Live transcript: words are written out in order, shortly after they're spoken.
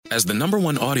As the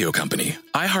 #1 audio company,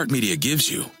 iHeartMedia gives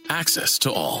you access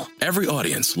to all. Every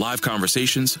audience, live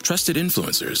conversations, trusted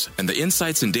influencers, and the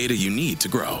insights and data you need to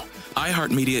grow.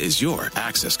 iHeartMedia is your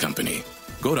access company.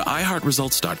 Go to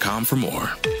iHeartResults.com for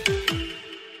more.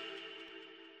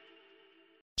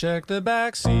 Check the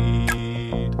back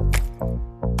seat.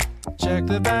 Check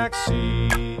the back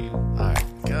seat. All right,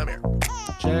 come here.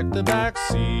 Check the back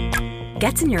seat.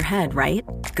 Gets in your head, right?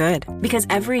 Good. Because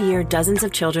every year, dozens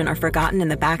of children are forgotten in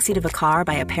the backseat of a car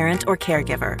by a parent or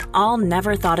caregiver. All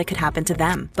never thought it could happen to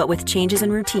them. But with changes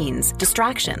in routines,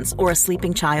 distractions, or a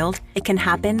sleeping child, it can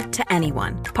happen to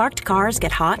anyone. Parked cars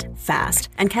get hot, fast,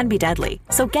 and can be deadly.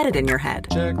 So get it in your head.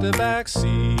 Check the back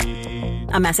seat.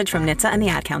 A message from NHTSA and the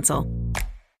Ad Council.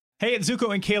 Hey, it's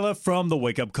Zuko and Kayla from The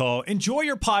Wake Up Call. Enjoy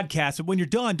your podcast, but when you're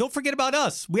done, don't forget about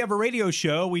us. We have a radio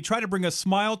show. We try to bring a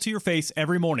smile to your face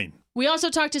every morning. We also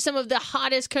talk to some of the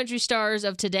hottest country stars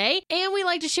of today, and we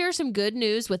like to share some good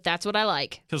news with That's What I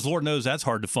Like. Because Lord knows that's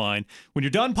hard to find. When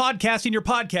you're done podcasting your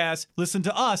podcast, listen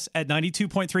to us at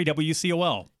 92.3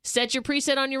 WCOL. Set your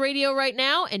preset on your radio right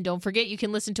now, and don't forget you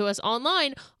can listen to us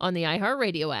online on the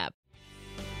iHeartRadio app.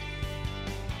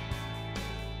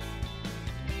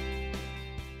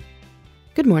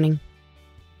 Good morning.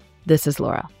 This is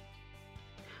Laura.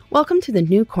 Welcome to the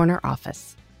New Corner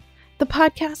Office, the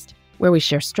podcast where we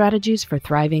share strategies for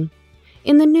thriving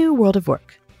in the new world of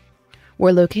work,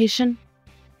 where location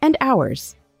and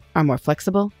hours are more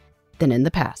flexible than in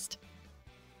the past.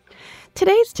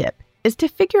 Today's tip is to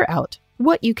figure out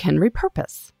what you can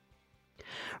repurpose.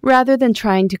 Rather than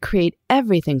trying to create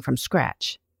everything from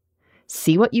scratch,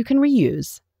 see what you can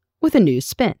reuse with a new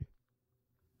spin.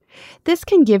 This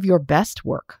can give your best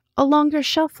work a longer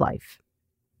shelf life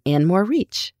and more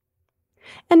reach,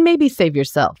 and maybe save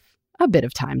yourself a bit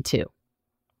of time too.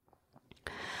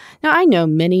 Now, I know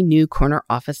many New Corner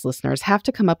Office listeners have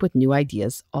to come up with new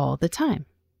ideas all the time.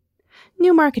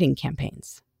 New marketing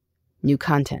campaigns, new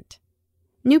content,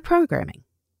 new programming.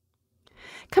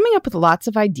 Coming up with lots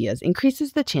of ideas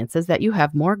increases the chances that you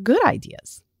have more good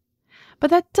ideas. But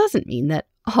that doesn't mean that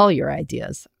all your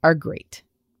ideas are great.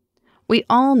 We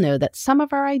all know that some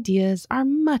of our ideas are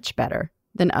much better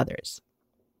than others.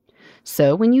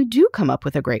 So when you do come up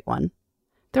with a great one,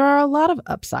 there are a lot of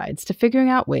upsides to figuring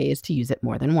out ways to use it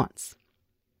more than once.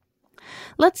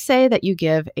 Let's say that you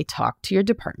give a talk to your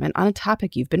department on a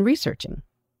topic you've been researching.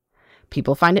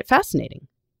 People find it fascinating.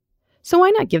 So why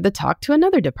not give the talk to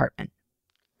another department?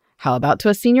 How about to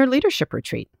a senior leadership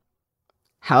retreat?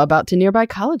 How about to nearby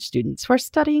college students who are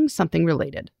studying something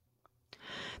related?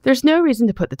 There's no reason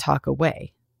to put the talk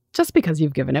away just because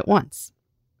you've given it once.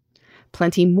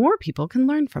 Plenty more people can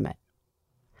learn from it.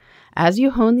 As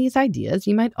you hone these ideas,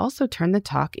 you might also turn the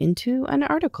talk into an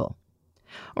article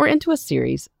or into a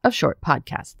series of short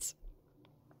podcasts.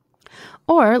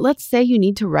 Or let's say you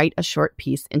need to write a short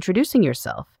piece introducing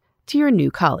yourself to your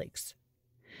new colleagues.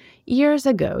 Years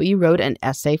ago, you wrote an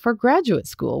essay for graduate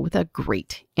school with a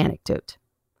great anecdote.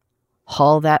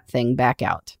 Haul that thing back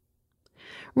out.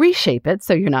 Reshape it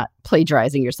so you're not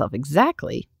plagiarizing yourself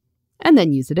exactly, and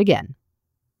then use it again.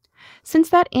 Since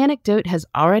that anecdote has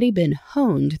already been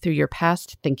honed through your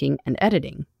past thinking and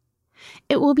editing,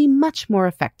 it will be much more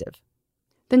effective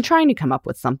than trying to come up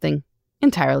with something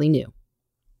entirely new.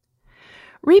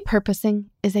 Repurposing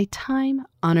is a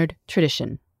time-honored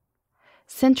tradition.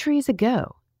 Centuries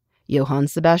ago, Johann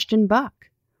Sebastian Bach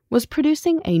was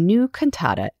producing a new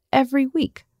cantata every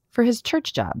week for his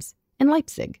church jobs in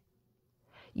Leipzig.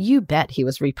 You bet he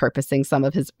was repurposing some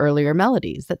of his earlier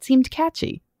melodies that seemed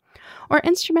catchy, or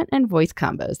instrument and voice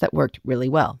combos that worked really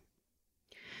well.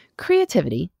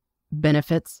 Creativity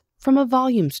benefits from a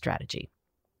volume strategy,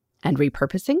 and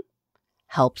repurposing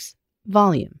helps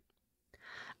volume.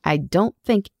 I don't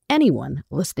think anyone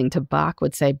listening to Bach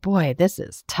would say, "Boy, this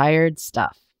is tired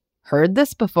stuff. Heard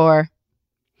this before."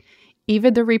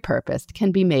 Even the repurposed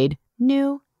can be made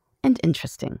new and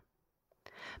interesting.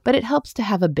 But it helps to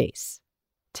have a base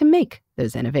to make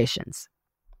those innovations.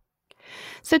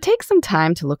 So take some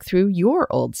time to look through your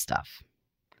old stuff.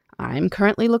 I'm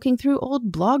currently looking through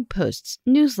old blog posts,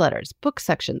 newsletters, book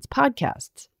sections,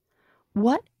 podcasts.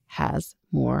 What has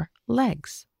more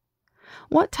legs?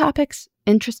 What topics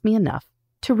interest me enough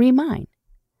to remine?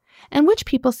 And which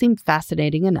people seem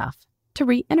fascinating enough to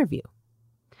re-interview?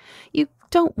 You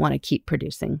don't want to keep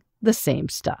producing the same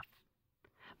stuff.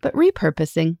 But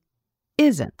repurposing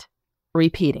isn't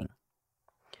repeating.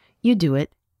 You do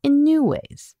it in new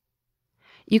ways.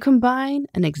 You combine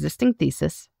an existing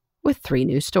thesis with 3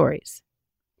 new stories.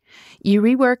 You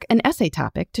rework an essay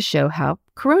topic to show how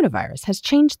coronavirus has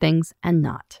changed things and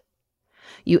not.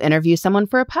 You interview someone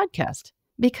for a podcast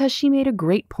because she made a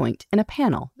great point in a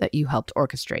panel that you helped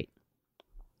orchestrate.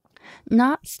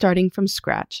 Not starting from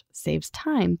scratch saves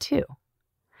time, too.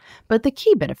 But the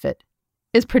key benefit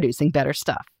is producing better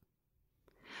stuff.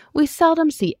 We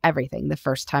seldom see everything the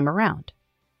first time around.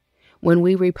 When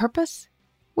we repurpose,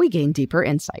 we gain deeper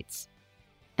insights.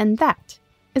 And that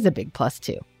is a big plus,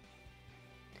 too.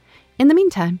 In the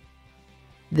meantime,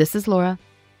 this is Laura.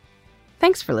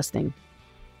 Thanks for listening.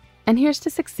 And here's to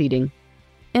succeeding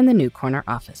in the New Corner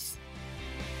Office.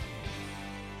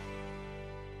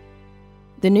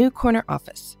 The New Corner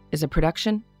Office is a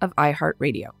production of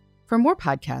iHeartRadio. For more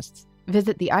podcasts,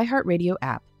 visit the iHeartRadio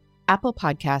app, Apple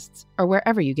Podcasts, or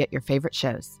wherever you get your favorite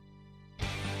shows.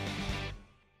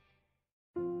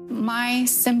 My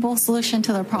simple solution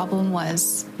to the problem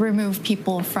was remove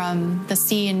people from the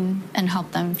scene and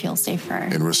help them feel safer.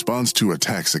 In response to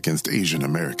attacks against Asian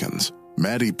Americans,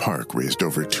 Maddie Park raised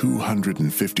over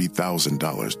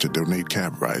 $250,000 to donate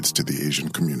cab rides to the Asian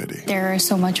community. There is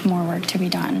so much more work to be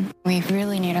done. We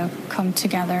really need to come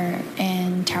together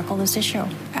and tackle this issue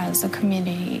as a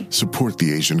community. Support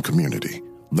the Asian community.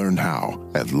 Learn how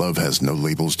at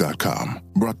lovehasnolabels.com.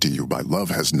 Brought to you by Love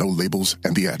Has No Labels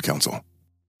and the Ad Council.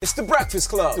 It's The Breakfast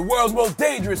Club, the world's most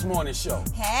dangerous morning show.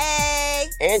 Hey!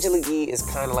 Angela Yee is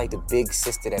kind of like the big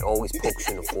sister that always pokes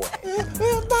you in the forehead.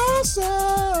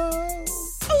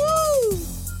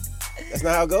 That's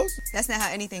not how it goes? That's not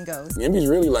how anything goes. Yemi's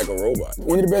really like a robot.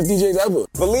 One of the best DJs ever.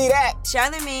 Believe that.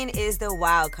 Charlamagne is the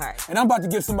wild card. And I'm about to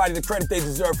give somebody the credit they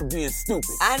deserve for being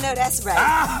stupid. I know that's right.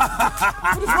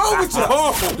 What is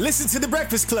wrong with you? Listen to The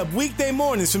Breakfast Club weekday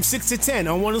mornings from 6 to 10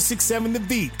 on 106.7 The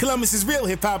Beat, Columbus's real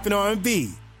hip-hop and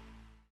R&B.